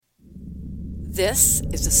This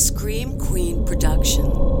is a Scream Queen production.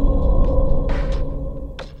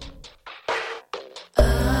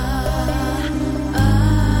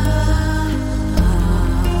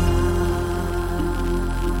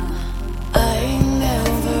 I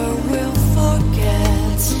never will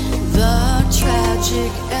forget the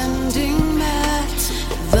tragic ending met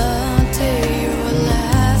the day your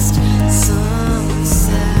last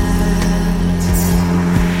sunset.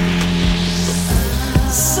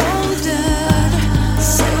 So dead,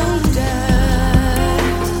 so dead.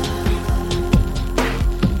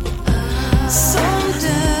 So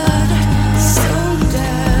dead, so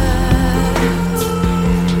dead.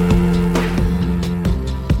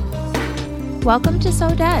 Welcome to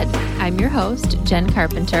So Dead. I'm your host, Jen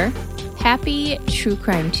Carpenter. Happy True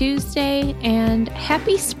Crime Tuesday and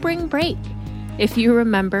happy spring break. If you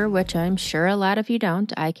remember, which I'm sure a lot of you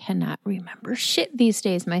don't, I cannot remember shit these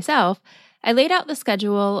days myself. I laid out the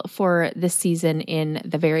schedule for this season in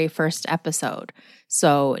the very first episode.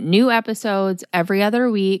 So new episodes every other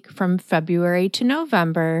week from February to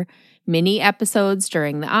November, mini episodes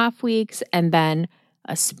during the off weeks, and then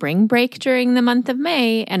a spring break during the month of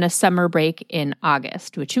May and a summer break in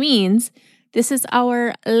August, which means this is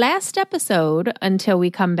our last episode until we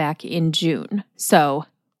come back in June. So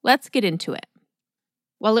let's get into it.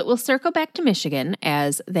 While it will circle back to Michigan,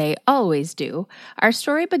 as they always do, our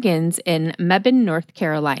story begins in Mebane, North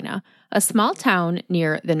Carolina, a small town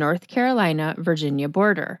near the North Carolina-Virginia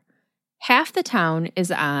border. Half the town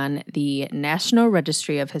is on the National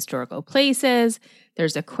Registry of Historical Places.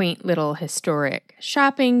 There's a quaint little historic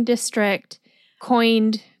shopping district,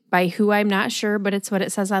 coined by who I'm not sure, but it's what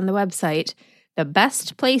it says on the website, the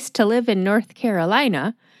best place to live in North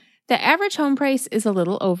Carolina. The average home price is a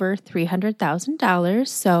little over $300,000,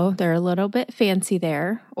 so they're a little bit fancy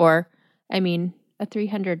there. Or, I mean, a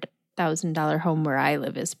 $300,000 home where I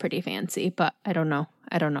live is pretty fancy, but I don't know.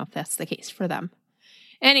 I don't know if that's the case for them.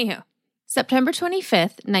 Anywho, September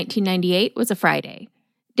 25th, 1998 was a Friday.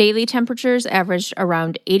 Daily temperatures averaged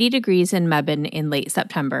around 80 degrees in Mebane in late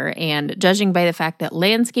September, and judging by the fact that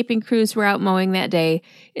landscaping crews were out mowing that day,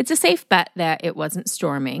 it's a safe bet that it wasn't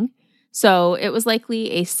storming. So it was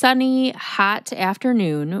likely a sunny, hot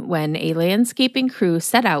afternoon when a landscaping crew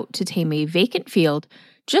set out to tame a vacant field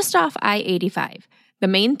just off I-85, the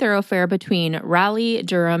main thoroughfare between Raleigh,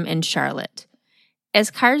 Durham, and Charlotte. As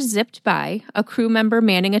cars zipped by, a crew member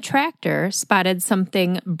manning a tractor spotted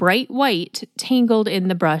something bright white tangled in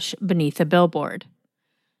the brush beneath a billboard.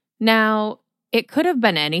 Now, it could have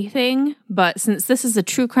been anything, but since this is a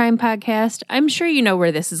true crime podcast, I'm sure you know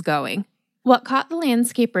where this is going. What caught the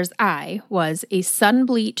landscaper's eye was a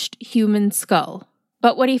sun-bleached human skull,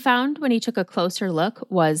 but what he found when he took a closer look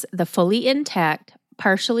was the fully intact,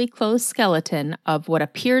 partially closed skeleton of what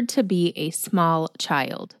appeared to be a small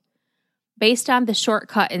child. Based on the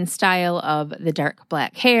shortcut and style of the dark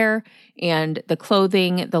black hair and the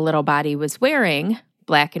clothing the little body was wearing,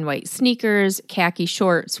 black and white sneakers, khaki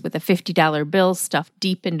shorts with a $50 bill stuffed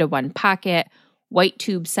deep into one pocket, white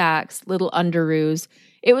tube socks, little underoos,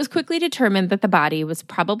 it was quickly determined that the body was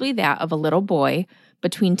probably that of a little boy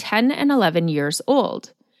between 10 and 11 years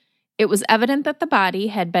old. It was evident that the body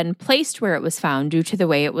had been placed where it was found due to the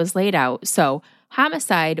way it was laid out, so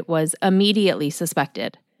homicide was immediately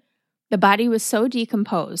suspected. The body was so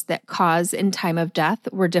decomposed that cause and time of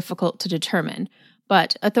death were difficult to determine,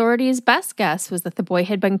 but authorities' best guess was that the boy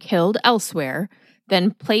had been killed elsewhere,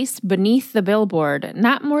 then placed beneath the billboard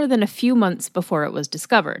not more than a few months before it was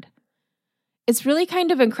discovered. It's really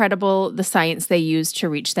kind of incredible the science they used to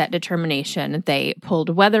reach that determination. They pulled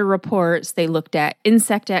weather reports, they looked at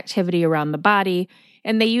insect activity around the body,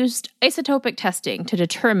 and they used isotopic testing to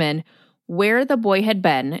determine where the boy had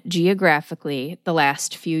been geographically the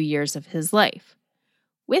last few years of his life.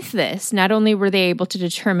 With this, not only were they able to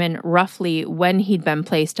determine roughly when he'd been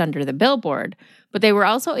placed under the billboard, but they were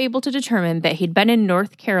also able to determine that he'd been in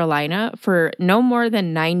North Carolina for no more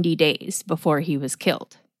than 90 days before he was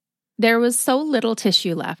killed. There was so little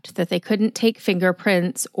tissue left that they couldn't take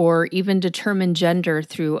fingerprints or even determine gender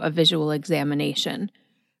through a visual examination.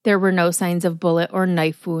 There were no signs of bullet or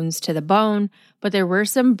knife wounds to the bone, but there were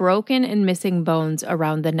some broken and missing bones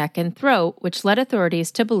around the neck and throat, which led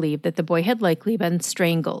authorities to believe that the boy had likely been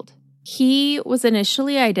strangled. He was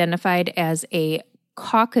initially identified as a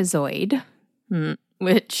Caucasoid,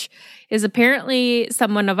 which is apparently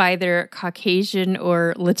someone of either Caucasian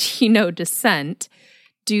or Latino descent,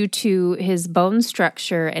 due to his bone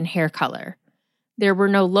structure and hair color. There were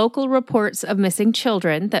no local reports of missing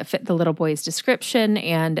children that fit the little boy's description,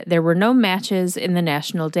 and there were no matches in the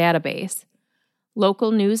national database.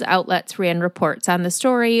 Local news outlets ran reports on the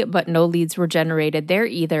story, but no leads were generated there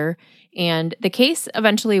either, and the case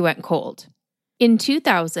eventually went cold. In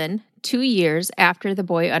 2000, 2 years after the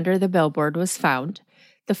boy under the billboard was found,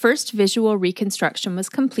 the first visual reconstruction was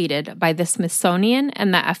completed by the Smithsonian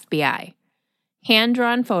and the FBI.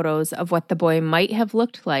 Hand-drawn photos of what the boy might have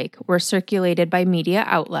looked like were circulated by media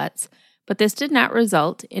outlets, but this did not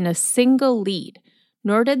result in a single lead,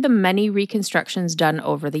 nor did the many reconstructions done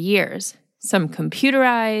over the years. Some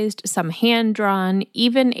computerized, some hand-drawn,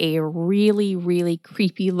 even a really, really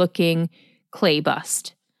creepy-looking clay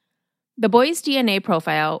bust. The boy's DNA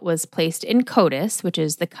profile was placed in CODIS, which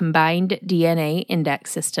is the Combined DNA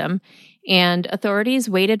Index System, and authorities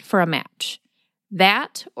waited for a match.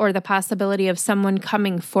 That, or the possibility of someone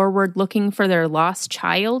coming forward looking for their lost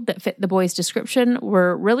child that fit the boy's description,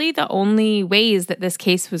 were really the only ways that this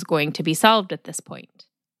case was going to be solved at this point.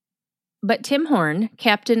 But Tim Horn,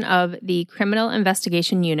 captain of the Criminal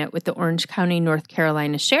Investigation Unit with the Orange County, North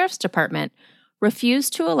Carolina Sheriff's Department,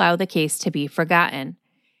 refused to allow the case to be forgotten.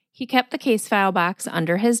 He kept the case file box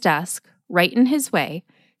under his desk, right in his way,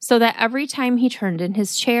 so that every time he turned in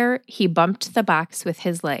his chair, he bumped the box with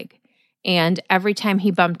his leg. And every time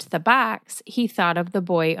he bumped the box, he thought of the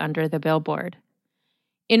boy under the billboard.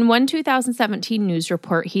 In one 2017 news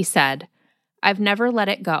report, he said, "I've never let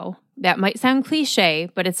it go. That might sound cliche,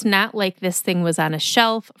 but it's not like this thing was on a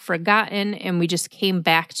shelf, forgotten, and we just came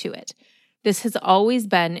back to it. This has always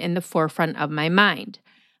been in the forefront of my mind.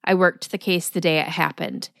 I worked the case the day it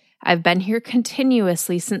happened. I've been here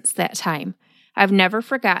continuously since that time. I've never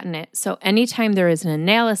forgotten it, so anytime there is an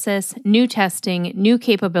analysis, new testing, new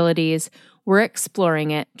capabilities, we're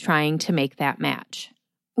exploring it, trying to make that match."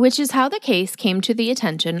 Which is how the case came to the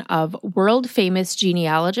attention of world-famous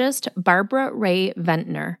genealogist Barbara Rae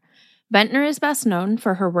Ventnor. Ventnor is best known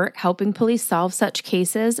for her work helping police solve such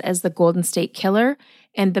cases as the Golden State Killer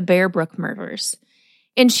and the Bear Brook murders.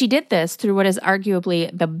 And she did this through what is arguably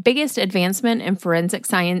the biggest advancement in forensic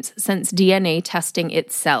science since DNA testing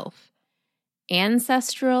itself: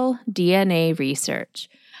 ancestral DNA research.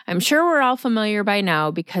 I'm sure we're all familiar by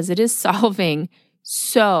now because it is solving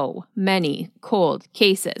so many cold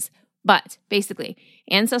cases. But basically,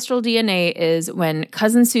 ancestral DNA is when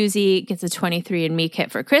Cousin Susie gets a 23andMe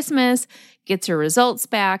kit for Christmas, gets her results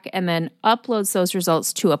back, and then uploads those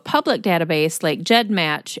results to a public database like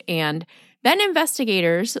GEDmatch, and then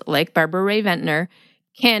investigators, like Barbara Rae Ventnor,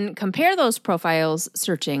 can compare those profiles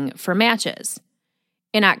searching for matches.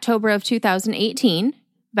 In October of 2018,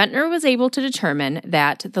 Ventnor was able to determine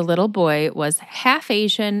that the little boy was half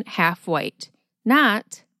Asian, half white,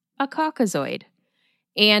 not a Caucasoid.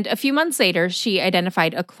 And a few months later, she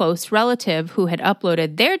identified a close relative who had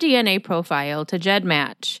uploaded their DNA profile to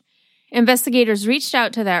GEDmatch. Investigators reached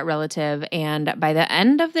out to that relative, and by the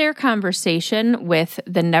end of their conversation with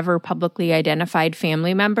the never publicly identified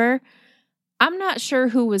family member, I'm not sure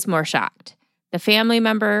who was more shocked, the family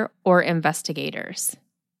member or investigators.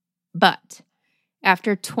 But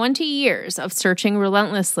after 20 years of searching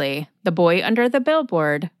relentlessly, the boy under the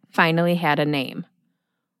billboard finally had a name: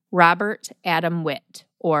 Robert Adam Witt,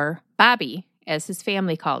 or Bobby, as his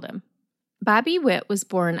family called him. Bobby Witt was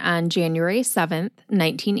born on January 7th,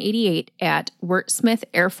 1988 at Wurtsmith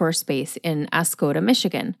Air Force Base in Oscoda,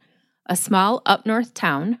 Michigan, a small up-north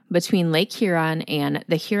town between Lake Huron and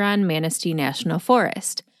the Huron-Manistee National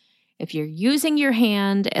Forest. If you're using your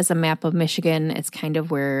hand as a map of Michigan, it's kind of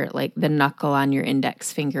where like the knuckle on your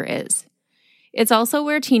index finger is. It's also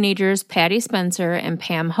where teenagers Patty Spencer and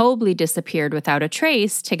Pam Hobley disappeared without a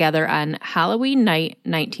trace together on Halloween night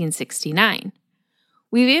 1969.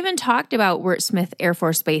 We've even talked about Wurtsmith Air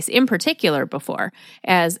Force Base in particular before,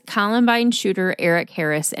 as Columbine shooter Eric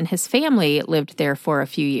Harris and his family lived there for a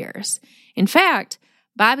few years. In fact,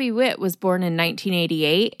 Bobby Witt was born in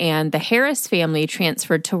 1988, and the Harris family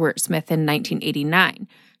transferred to Wurtsmith in 1989.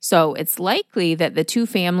 So it's likely that the two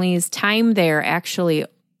families' time there actually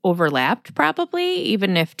overlapped, probably,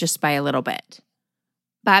 even if just by a little bit.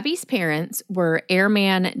 Bobby's parents were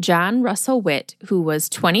Airman John Russell Witt, who was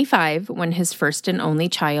 25 when his first and only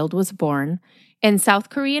child was born, and South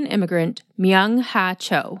Korean immigrant Myung-Ha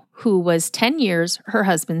Cho, who was 10 years her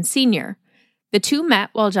husband's senior. The two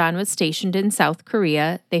met while John was stationed in South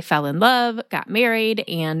Korea. They fell in love, got married,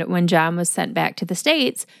 and when John was sent back to the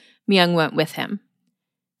States, Myung went with him.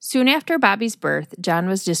 Soon after Bobby's birth, John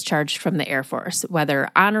was discharged from the Air Force, whether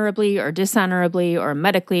honorably or dishonorably or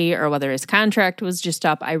medically, or whether his contract was just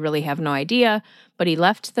up, I really have no idea, but he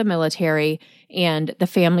left the military, and the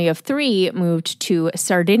family of three moved to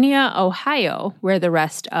Sardinia, Ohio, where the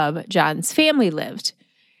rest of John's family lived.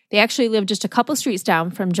 They actually lived just a couple streets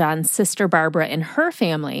down from John's sister Barbara and her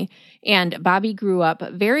family, and Bobby grew up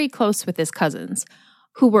very close with his cousins,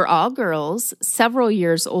 who were all girls, several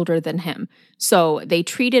years older than him. So they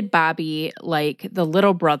treated Bobby like the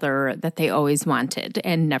little brother that they always wanted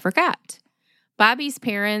and never got. Bobby's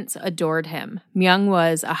parents adored him. Myung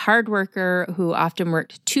was a hard worker who often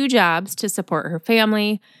worked 2 jobs to support her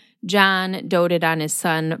family. John doted on his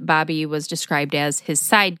son. Bobby was described as his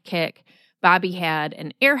sidekick. Bobby had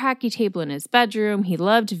an air hockey table in his bedroom. He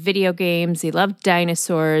loved video games. He loved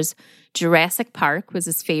dinosaurs. Jurassic Park was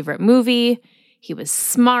his favorite movie. He was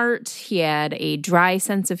smart. He had a dry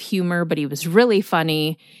sense of humor, but he was really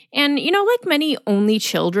funny. And, like many only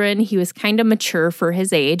children, he was kind of mature for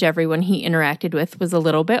his age. Everyone he interacted with was a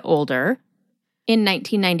little bit older. In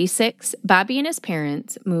 1996, Bobby and his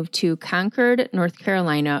parents moved to Concord, North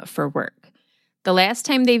Carolina for work. The last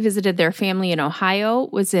time they visited their family in Ohio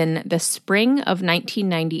was in the spring of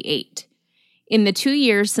 1998. In the 2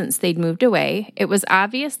 years since they'd moved away, it was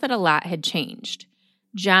obvious that a lot had changed.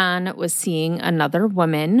 John was seeing another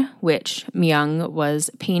woman, which Myung was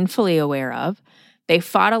painfully aware of. They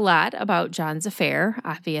fought a lot about John's affair,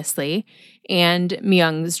 obviously, and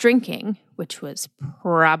Myung's drinking, which was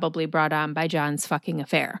probably brought on by John's fucking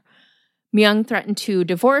affair. Myung threatened to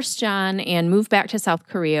divorce John and move back to South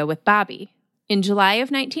Korea with Bobby. In July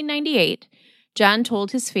of 1998, John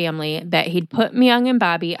told his family that he'd put Myung and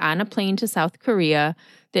Bobby on a plane to South Korea,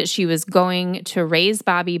 that she was going to raise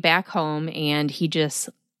Bobby back home, and he just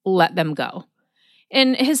let them go.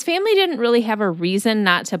 And his family didn't really have a reason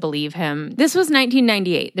not to believe him. This was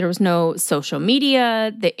 1998. There was no social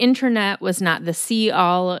media. The internet was not the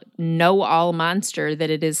see-all, know-all monster that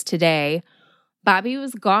it is today. Bobby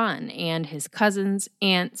was gone, and his cousins,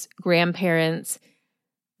 aunts, grandparents,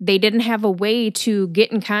 they didn't have a way to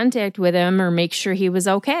get in contact with him or make sure he was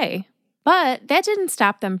okay. But that didn't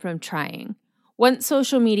stop them from trying. Once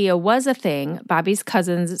social media was a thing, Bobby's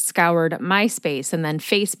cousins scoured MySpace and then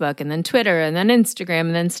Facebook and then Twitter and then Instagram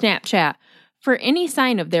and then Snapchat for any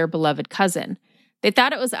sign of their beloved cousin. They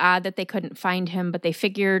thought it was odd that they couldn't find him, but they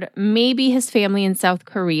figured maybe his family in South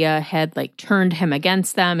Korea had turned him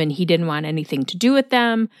against them and he didn't want anything to do with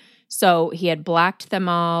them. So he had blocked them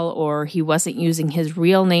all, or he wasn't using his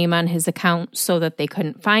real name on his account so that they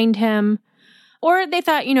couldn't find him. Or they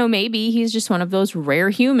thought, maybe he's just one of those rare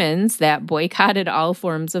humans that boycotted all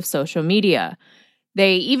forms of social media.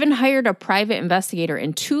 They even hired a private investigator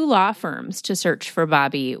and 2 law firms to search for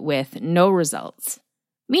Bobby with no results.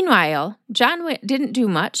 Meanwhile, John didn't do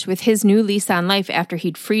much with his new lease on life after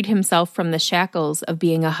he'd freed himself from the shackles of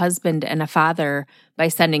being a husband and a father by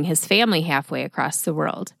sending his family halfway across the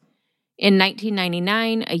world. In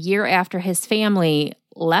 1999, a year after his family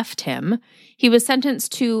left him, he was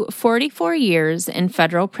sentenced to 44 years in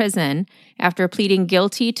federal prison after pleading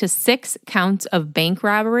guilty to 6 counts of bank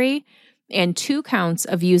robbery and 2 counts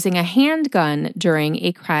of using a handgun during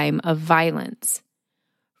a crime of violence.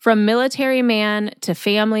 From military man to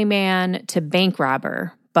family man to bank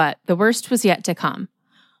robber, but the worst was yet to come.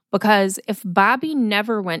 Because if Bobby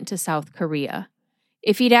never went to South Korea,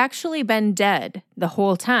 if he'd actually been dead the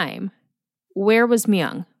whole time, where was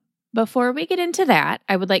Myung? Before we get into that,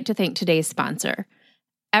 I would like to thank today's sponsor.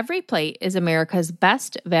 Every Plate is America's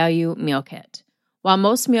best value meal kit. While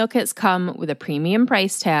most meal kits come with a premium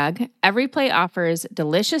price tag, Every Plate offers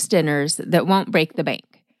delicious dinners that won't break the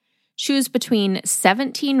bank. Choose between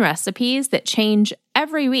 17 recipes that change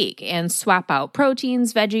every week and swap out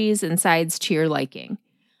proteins, veggies, and sides to your liking.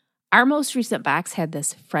 Our most recent box had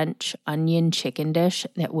this French onion chicken dish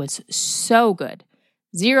that was so good.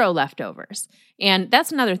 0 leftovers. And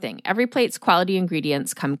that's another thing. Every Plate's quality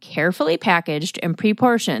ingredients come carefully packaged and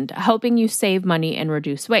pre-portioned, helping you save money and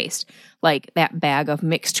reduce waste, like that bag of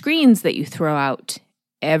mixed greens that you throw out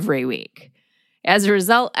every week. As a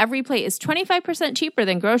result, Every Plate is 25% cheaper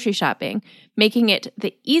than grocery shopping, making it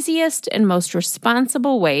the easiest and most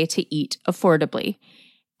responsible way to eat affordably.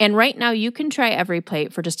 And right now, you can try Every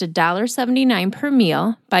Plate for just $1.79 per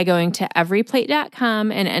meal by going to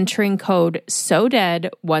everyplate.com and entering code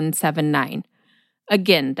SODEAD179.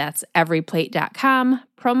 Again, that's everyplate.com,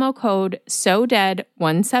 promo code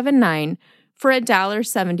SODEAD179 for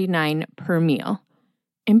 $1.79 per meal.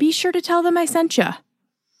 And be sure to tell them I sent you.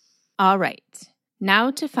 All right, now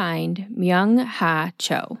to find Myung-Ha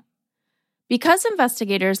Cho. Because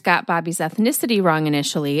investigators got Bobby's ethnicity wrong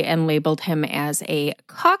initially and labeled him as a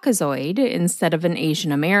Caucasoid instead of an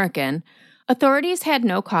Asian American, authorities had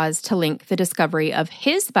no cause to link the discovery of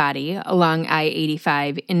his body along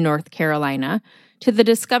I-85 in North Carolina to the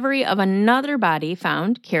discovery of another body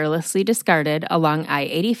found carelessly discarded along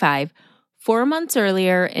I-85 4 months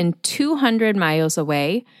earlier and 200 miles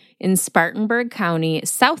away in Spartanburg County,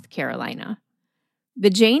 South Carolina. The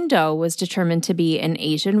Jane Doe was determined to be an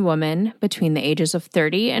Asian woman between the ages of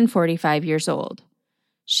 30 and 45 years old.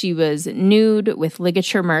 She was nude with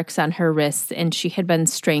ligature marks on her wrists, and she had been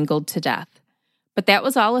strangled to death. But that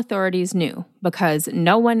was all authorities knew, because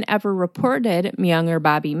no one ever reported Myung or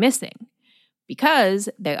Bobby missing, because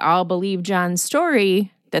they all believed John's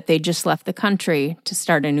story that they just left the country to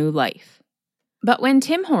start a new life. But when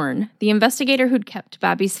Tim Horn, the investigator who'd kept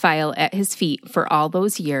Bobby's file at his feet for all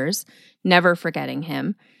those years, never forgetting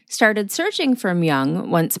him, started searching for Myung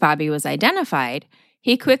once Bobby was identified,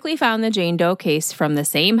 he quickly found the Jane Doe case from the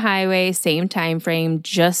same highway, same time frame,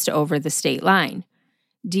 just over the state line.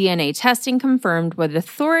 DNA testing confirmed what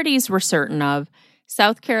authorities were certain of: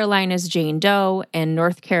 South Carolina's Jane Doe and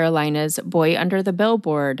North Carolina's Boy Under the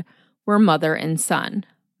Billboard were mother and son,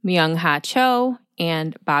 Myung Ha Cho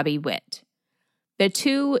and Bobby Witt. The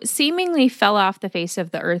two seemingly fell off the face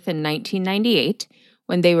of the earth in 1998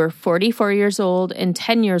 when they were 44 years old and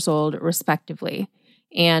 10 years old, respectively,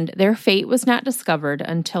 and their fate was not discovered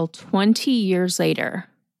until 20 years later,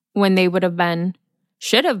 when they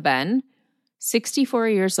should have been, 64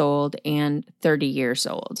 years old and 30 years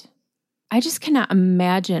old. I just cannot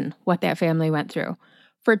imagine what that family went through.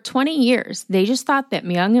 For 20 years, they just thought that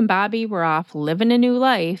Myung and Bobby were off living a new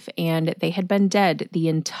life, and they had been dead the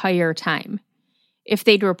entire time. If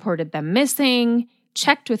they'd reported them missing,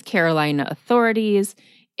 checked with Carolina authorities,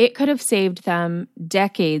 it could have saved them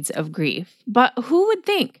decades of grief. But who would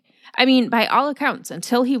think? I mean, by all accounts,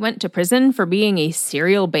 until he went to prison for being a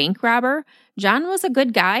serial bank robber, John was a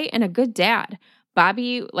good guy and a good dad.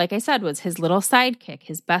 Bobby, like I said, was his little sidekick,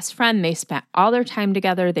 his best friend. They spent all their time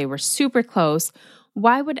together. They were super close.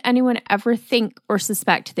 Why would anyone ever think or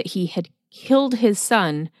suspect that he had killed his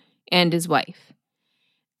son and his wife?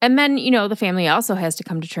 And then, the family also has to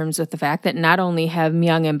come to terms with the fact that not only have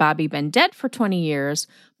Myung and Bobby been dead for 20 years,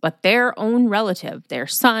 but their own relative, their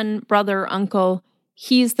son, brother, uncle,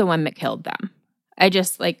 he's the one that killed them.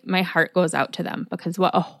 My heart goes out to them, because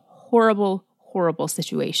what a horrible, horrible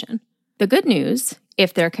situation. The good news,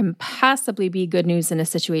 if there can possibly be good news in a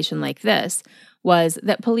situation like this, was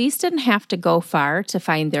that police didn't have to go far to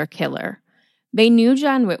find their killer. They knew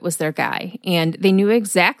John Witt was their guy, and they knew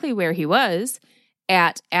exactly where he was,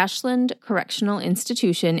 at Ashland Correctional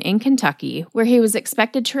Institution in Kentucky, where he was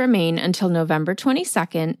expected to remain until November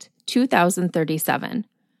 22nd, 2037.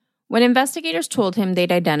 When investigators told him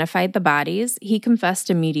they'd identified the bodies, he confessed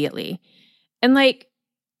immediately. And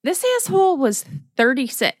this asshole was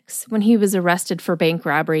 36 when he was arrested for bank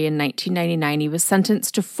robbery in 1999. He was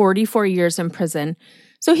sentenced to 44 years in prison.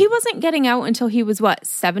 So he wasn't getting out until he was,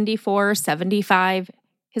 74, 75?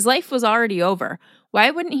 His life was already over. Why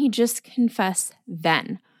wouldn't he just confess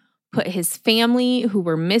then? Put his family, who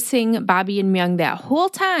were missing Bobby and Myung that whole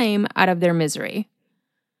time, out of their misery.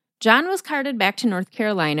 John was carted back to North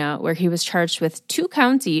Carolina, where he was charged with 2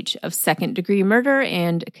 counts each of second-degree murder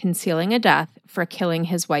and concealing a death for killing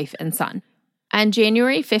his wife and son. On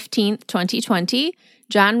January 15, 2020,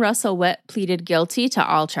 John Russell Witt pleaded guilty to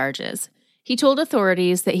all charges. He told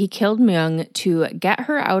authorities that he killed Myung to get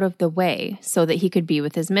her out of the way so that he could be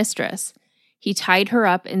with his mistress. He tied her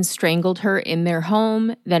up and strangled her in their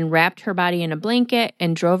home, then wrapped her body in a blanket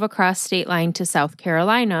and drove across state line to South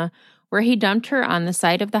Carolina, where he dumped her on the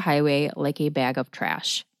side of the highway like a bag of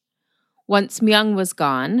trash. Once Myung was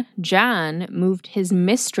gone, John moved his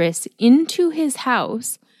mistress into his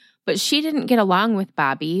house, but she didn't get along with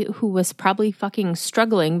Bobby, who was probably fucking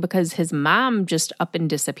struggling because his mom just up and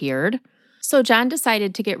disappeared. So John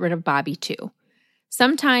decided to get rid of Bobby too.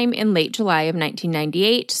 Sometime in late July of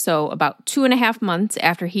 1998, so about 2.5 months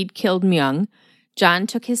after he'd killed Myung, John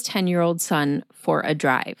took his 10-year-old son for a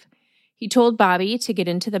drive. He told Bobby to get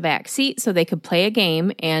into the back seat so they could play a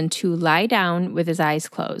game and to lie down with his eyes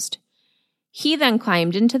closed. He then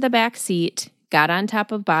climbed into the back seat, got on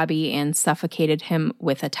top of Bobby, and suffocated him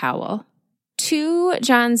with a towel. To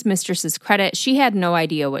John's mistress's credit, she had no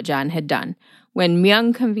idea what John had done. When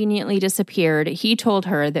Myung conveniently disappeared, he told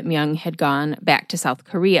her that Myung had gone back to South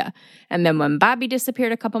Korea. And then when Bobby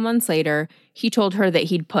disappeared a couple months later, he told her that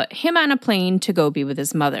he'd put him on a plane to go be with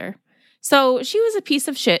his mother. So she was a piece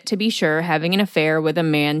of shit, to be sure, having an affair with a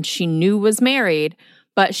man she knew was married,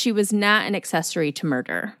 but she was not an accessory to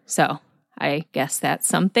murder. So I guess that's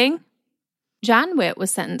something. John Witt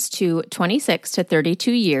was sentenced to 26 to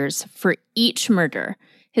 32 years for each murder.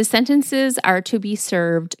 His sentences are to be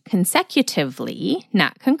served consecutively,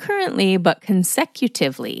 not concurrently, but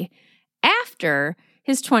consecutively, after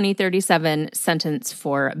his 2037 sentence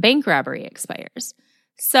for bank robbery expires.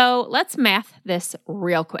 So let's math this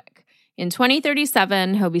real quick. In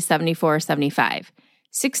 2037, he'll be 74 or 75.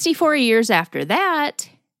 64 years after that,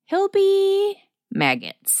 he'll be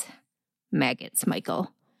maggots. Maggots,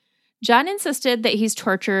 Michael. John insisted that he's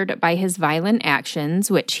tortured by his violent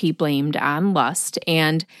actions, which he blamed on lust,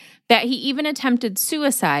 and that he even attempted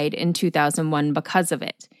suicide in 2001 because of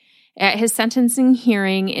it. At his sentencing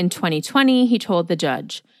hearing in 2020, he told the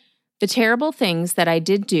judge, "The terrible things that I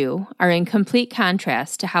did do are in complete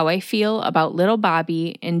contrast to how I feel about little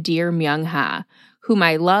Bobby and dear Myung-ha, whom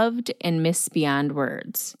I loved and miss beyond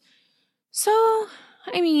words." So,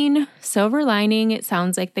 silver lining, it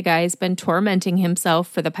sounds like the guy's been tormenting himself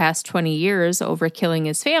for the past 20 years over killing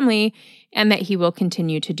his family, and that he will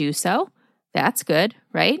continue to do so. That's good,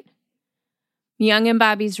 right? Myung and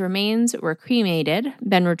Bobby's remains were cremated,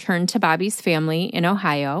 then returned to Bobby's family in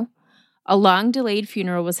Ohio. A long-delayed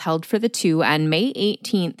funeral was held for the two on May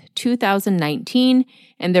 18th, 2019,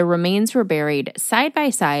 and their remains were buried side by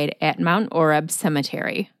side at Mount Oreb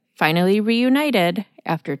Cemetery, finally reunited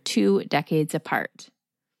after 2 decades apart.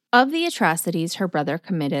 Of the atrocities her brother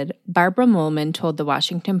committed, Barbara Mullman told the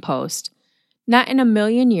Washington Post, "Not in a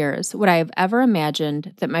million years would I have ever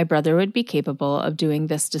imagined that my brother would be capable of doing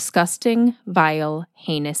this disgusting, vile,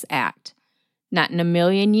 heinous act. Not in a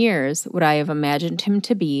million years would I have imagined him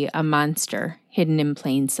to be a monster hidden in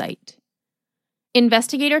plain sight."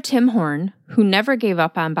 Investigator Tim Horn, who never gave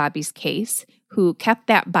up on Bobby's case, who kept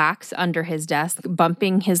that box under his desk,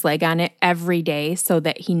 bumping his leg on it every day so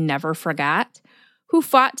that he never forgot, who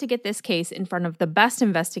fought to get this case in front of the best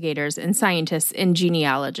investigators and scientists and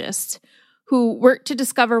genealogists, who worked to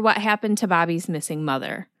discover what happened to Bobby's missing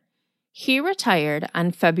mother. He retired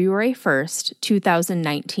on February 1st,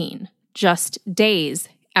 2019, just days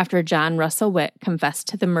after John Russell Witt confessed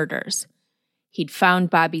to the murders. He'd found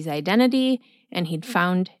Bobby's identity, and he'd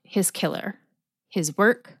found his killer. His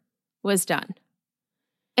work was done.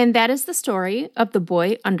 And that is the story of the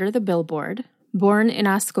boy under the billboard, born in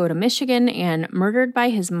Oscoda, Michigan, and murdered by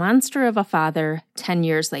his monster of a father 10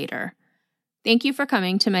 years later. Thank you for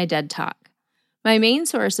coming to my DEAD Talk. My main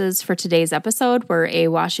sources for today's episode were a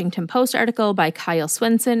Washington Post article by Kyle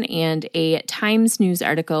Swenson and a Times News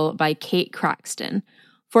article by Kate Croxton.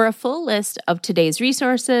 For a full list of today's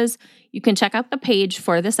resources, you can check out the page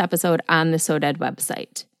for this episode on the SoDead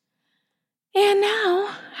website. And now,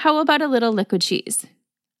 how about a little liquid cheese?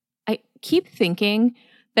 I keep thinking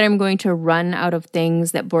that I'm going to run out of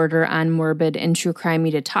things that border on morbid and true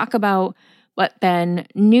crimey to talk about, but then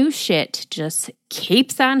new shit just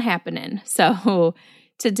keeps on happening. So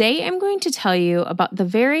today I'm going to tell you about the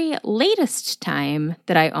very latest time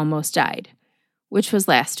that I almost died, which was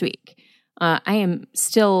last week. I am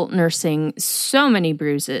still nursing so many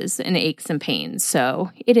bruises and aches and pains, so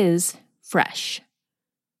it is fresh.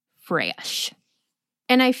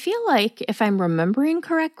 And I feel like, if I'm remembering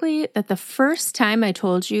correctly, that the first time I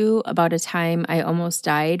told you about a time I almost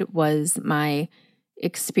died was my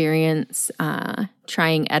experience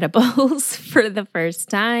trying edibles for the first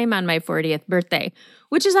time on my 40th birthday,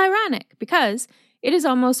 which is ironic because it is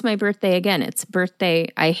almost my birthday again. It's birthday.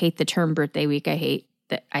 I hate the term birthday week. I hate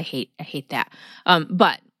that.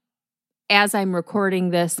 But as I'm recording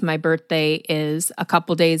this, my birthday is a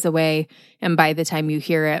couple days away, and by the time you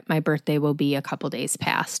hear it, my birthday will be a couple days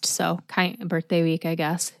past. So kind of birthday week, I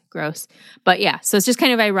guess. Gross. But yeah, so it's just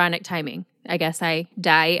kind of ironic timing. I guess I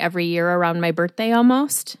die every year around my birthday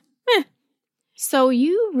almost. So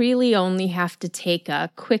you really only have to take a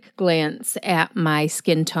quick glance at my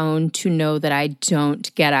skin tone to know that I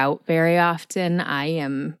don't get out very often. I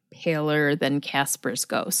am paler than Casper's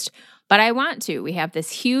ghost. But I want to. We have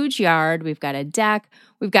this huge yard. We've got a deck.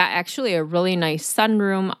 We've got actually a really nice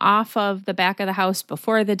sunroom off of the back of the house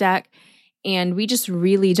before the deck. And we just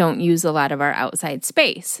really don't use a lot of our outside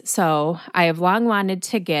space. So I have long wanted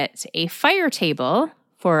to get a fire table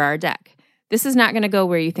for our deck. This is not going to go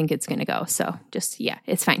where you think it's going to go. So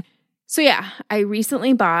it's fine. So I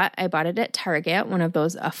recently bought it at Target, one of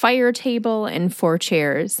those, a fire table and 4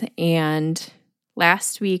 chairs. And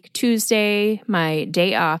last week, Tuesday, my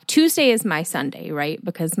day off. Tuesday is my Sunday, right?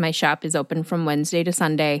 Because my shop is open from Wednesday to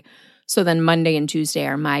Sunday. So then Monday and Tuesday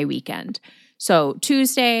are my weekend. So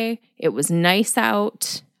Tuesday, it was nice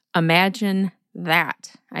out. Imagine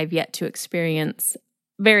that. I've yet to experience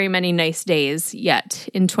very many nice days yet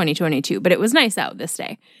in 2022, but it was nice out this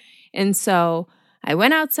day. And so I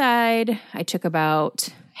went outside. I took about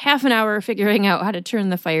half an hour figuring out how to turn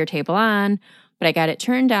the fire table on, but I got it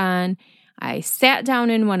turned on. I sat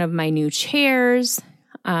down in one of my new chairs,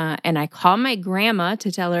 and I called my grandma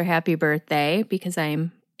to tell her happy birthday because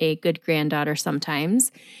I'm a good granddaughter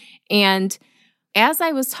sometimes. And as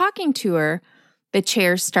I was talking to her, the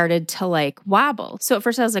chair started to like wobble. So at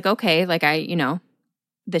first I was like, okay, like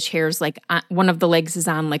the chair's like one of the legs is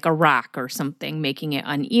on like a rock or something, making it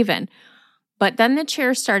uneven. But then the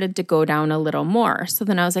chair started to go down a little more. So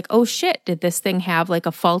then I was like, oh shit, did this thing have like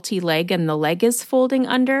a faulty leg and the leg is folding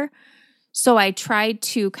under? So I tried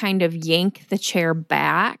to kind of yank the chair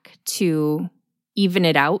back to even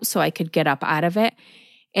it out so I could get up out of it.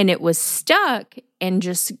 And it was stuck and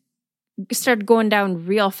just started going down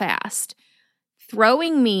real fast,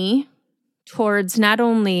 throwing me towards not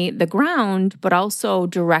only the ground, but also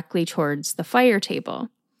directly towards the fire table.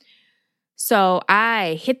 So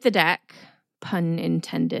I hit the deck, pun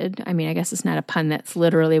intended. I mean, I guess it's not a pun. That's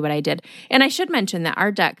literally what I did. And I should mention that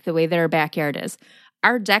our deck, the way that our backyard is,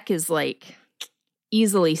 our deck is like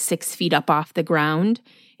easily 6 feet up off the ground.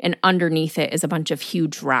 And underneath it is a bunch of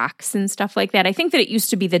huge rocks and stuff like that. I think that it used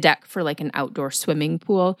to be the deck for like an outdoor swimming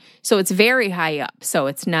pool. So it's very high up. So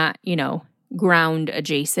it's not, ground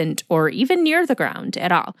adjacent or even near the ground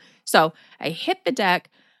at all. So I hit the deck.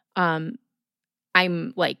 I'm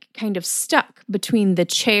like kind of stuck between the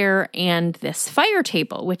chair and this fire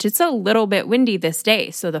table, which is a little bit windy this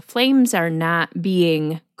day. So the flames are not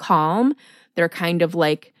being calm. They're kind of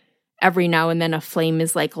like every now and then a flame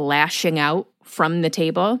is like lashing out from the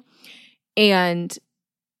table. And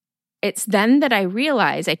it's then that I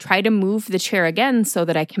realize I try to move the chair again so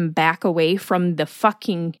that I can back away from the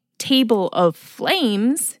fucking table of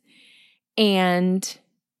flames. And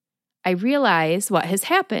I realize what has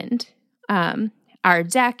happened. Our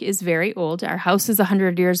deck is very old. Our house is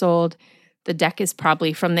 100 years old. The deck is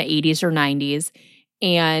probably from the 80s or 90s.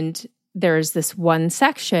 And there's this one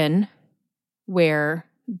section where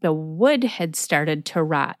the wood had started to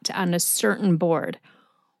rot on a certain board.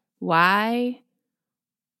 Why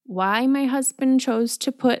my husband chose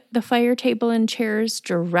to put the fire table and chairs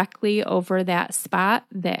directly over that spot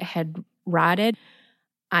that had rotted,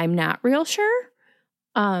 I'm not real sure.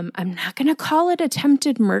 I'm not going to call it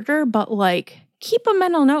attempted murder, but like, keep a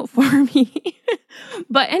mental note for me.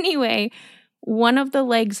 But anyway, one of the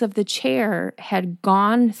legs of the chair had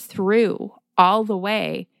gone through all the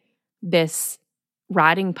way this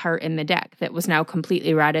rotting part in the deck that was now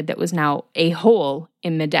completely rotted, that was now a hole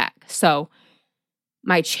in the deck. So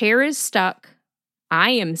my chair is stuck.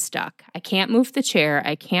 I am stuck. I can't move the chair.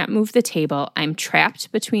 I can't move the table. I'm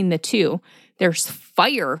trapped between the two. There's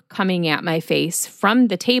fire coming at my face from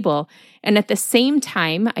the table. And at the same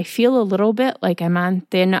time, I feel a little bit like I'm on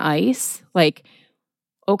thin ice. Like,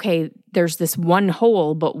 okay, there's this one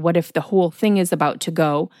hole, but what if the whole thing is about to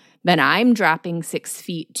go? Then I'm dropping 6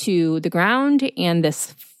 feet to the ground and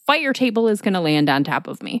this fire table is going to land on top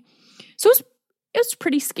of me. So it was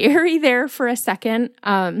pretty scary there for a second.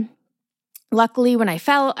 Luckily, when I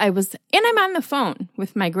fell, I'm on the phone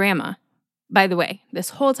with my grandma, by the way,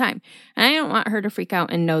 this whole time. And I don't want her to freak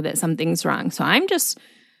out and know that something's wrong. So I'm just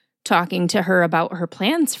talking to her about her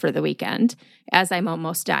plans for the weekend as I'm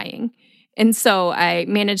almost dying. And so I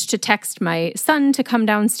managed to text my son to come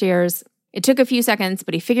downstairs. It took a few seconds,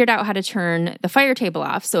 but he figured out how to turn the fire table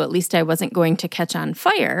off, so at least I wasn't going to catch on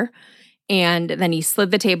fire. And then he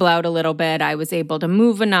slid the table out a little bit. I was able to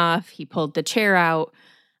move enough. He pulled the chair out.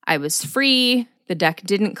 I was free. The deck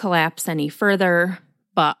didn't collapse any further.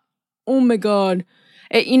 But, oh my God.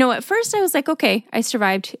 At first I was like, okay, I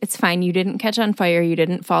survived. It's fine. You didn't catch on fire. You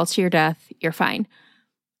didn't fall to your death. You're fine.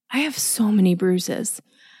 I have so many bruises.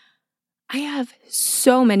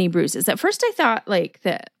 At first I thought like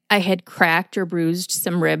that I had cracked or bruised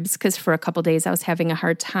some ribs because for a couple days I was having a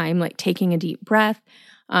hard time like taking a deep breath.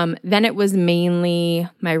 Then it was mainly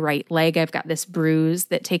my right leg. I've got this bruise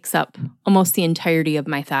that takes up almost the entirety of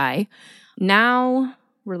my thigh. Now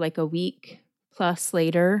we're like a week plus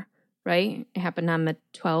later, right? It happened on the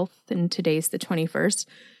 12th and today's the 21st.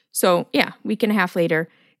 So yeah, week and a half later.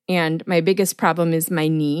 And my biggest problem is my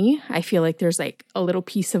knee. I feel like there's like a little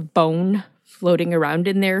piece of bone floating around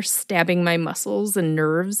in there, stabbing my muscles and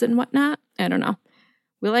nerves and whatnot. I don't know.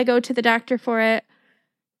 Will I go to the doctor for it?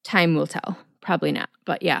 Time will tell. Probably not.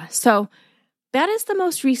 But yeah, so that is the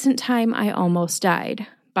most recent time I almost died,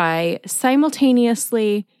 by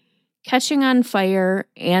simultaneously catching on fire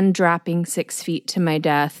and dropping 6 feet to my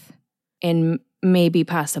death. And maybe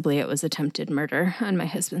possibly it was attempted murder on my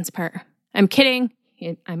husband's part. I'm kidding.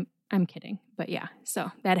 I'm kidding. But yeah,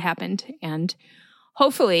 so that happened. And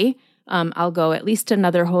hopefully I'll go at least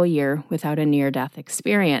another whole year without a near-death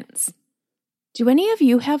experience. Do any of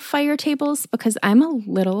you have fire tables? Because I'm a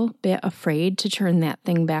little bit afraid to turn that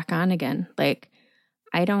thing back on again. Like,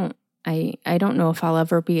 I don't know if I'll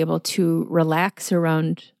ever be able to relax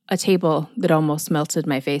around a table that almost melted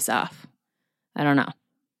my face off. I don't know.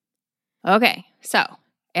 Okay, so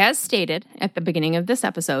as stated at the beginning of this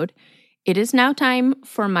episode, it is now time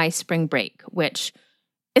for my spring break, which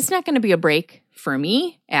it's not going to be a break for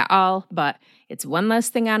me at all, but it's one less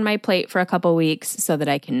thing on my plate for a couple weeks so that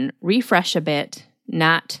I can refresh a bit,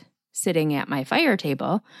 not sitting at my fire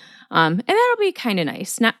table. And that'll be kind of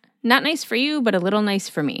nice. Not nice for you, but a little nice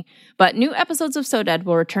for me. But new episodes of So Dead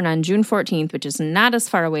will return on June 14th, which is not as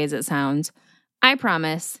far away as it sounds. I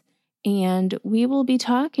promise. And we will be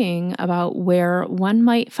talking about where one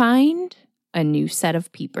might find a new set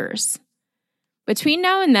of peepers. Between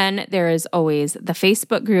now and then, there is always the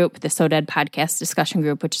Facebook group, the So Dead podcast discussion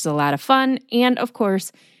group, which is a lot of fun. And of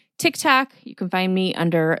course, TikTok. You can find me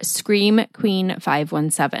under Scream Queen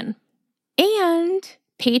 517. And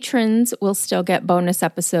patrons will still get bonus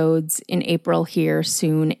episodes in April here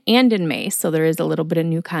soon and in May. So there is a little bit of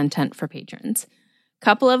new content for patrons.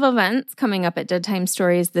 Couple of events coming up at Dead Time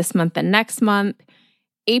Stories this month and next month.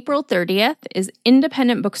 April 30th is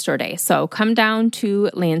Independent Bookstore Day, so come down to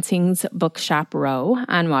Lansing's Bookshop Row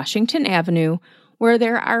on Washington Avenue, where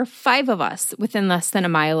there are 5 of us within less than a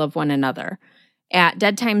mile of one another. At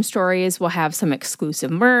Dead Time Stories, we'll have some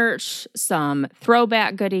exclusive merch, some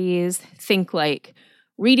throwback goodies, think like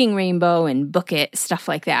Reading Rainbow and Book It, stuff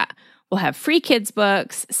like that. We'll have free kids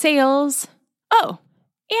books, sales,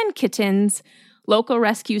 and kittens. Local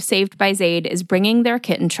Rescue Saved by Zaid is bringing their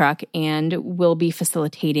kitten truck and will be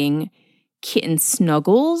facilitating kitten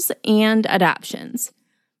snuggles and adoptions.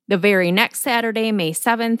 The very next Saturday, May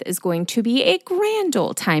 7th, is going to be a grand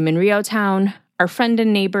old time in Rio Town. Our friend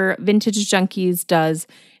and neighbor, Vintage Junkies, does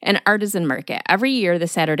an artisan market every year the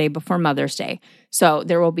Saturday before Mother's Day. So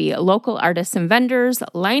there will be local artists and vendors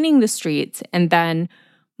lining the streets, and then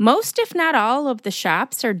most, if not all, of the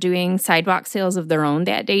shops are doing sidewalk sales of their own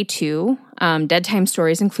that day too, Dead Time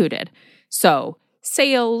Stories included. So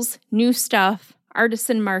sales, new stuff,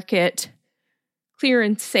 artisan market,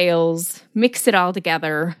 clearance sales, mix it all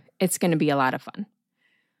together. It's going to be a lot of fun.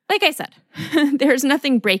 Like I said, there's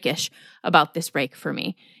nothing breakish about this break for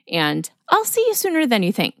me, and I'll see you sooner than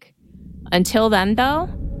you think. Until then, though,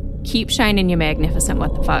 keep shining, you magnificent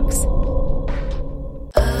what the fucks.